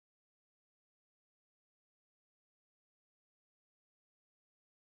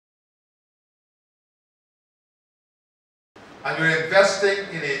And we're investing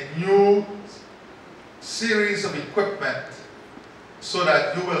in a new series of equipment so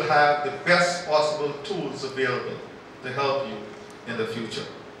that you will have the best possible tools available to help you in the future.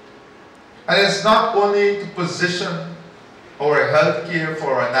 And it's not only to position our healthcare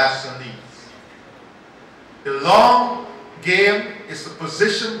for our national needs. The long game is to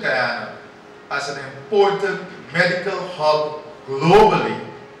position Guyana as an important medical hub globally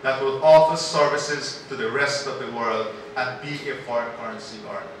that will offer services to the rest of the world and be a foreign currency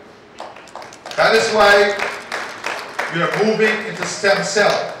earner. That is why we are moving into stem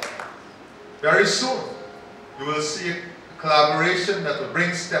cell. Very soon, you will see a collaboration that will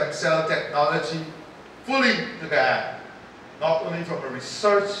bring stem cell technology fully to Guyana, not only from a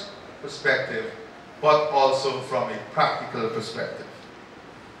research perspective, but also from a practical perspective.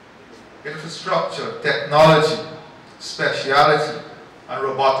 Infrastructure, technology, speciality, and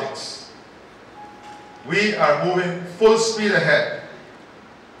robotics. We are moving full speed ahead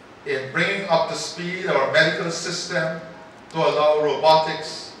in bringing up to speed our medical system to allow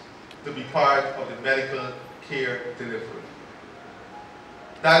robotics to be part of the medical care delivery.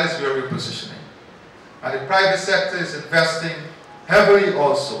 That is where we're positioning. And the private sector is investing heavily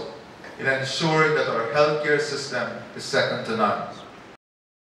also in ensuring that our healthcare system is second to none.